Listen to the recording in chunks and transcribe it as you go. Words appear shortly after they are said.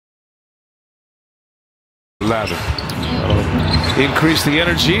lather. Increase the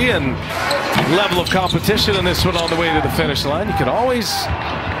energy and level of competition in this one on the way to the finish line. You can always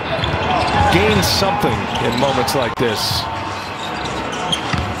gain something in moments like this.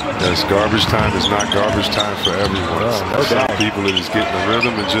 Yes, garbage time is not garbage time for everyone. No Some doubt. people it is getting the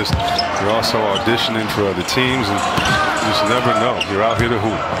rhythm and just you're also auditioning for other teams and you just never know. You're out here to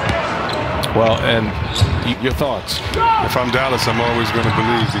hoop. Well, and your thoughts? If I'm Dallas, I'm always going to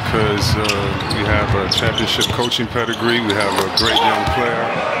believe because we have a championship coaching pedigree. We have a great young player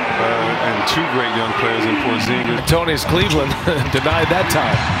and two great young players in Porzingis. Tony's Cleveland denied that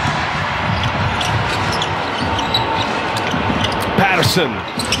time. Patterson.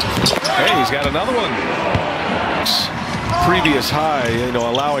 Hey, he's got another one. Previous high,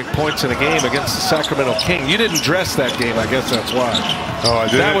 allowing points in a game against the Sacramento Kings. You didn't dress that game, I guess that's why. Oh, I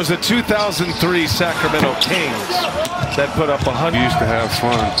did. That was the 2003 Sacramento Kings that put up 100. We used to have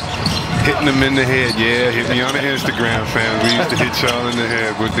fun hitting them in the head. Yeah, hit me on the Instagram, fam. We used to hit y'all in the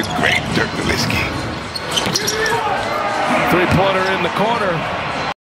head with the great Dirk Nowitzki. Three-pointer in the corner.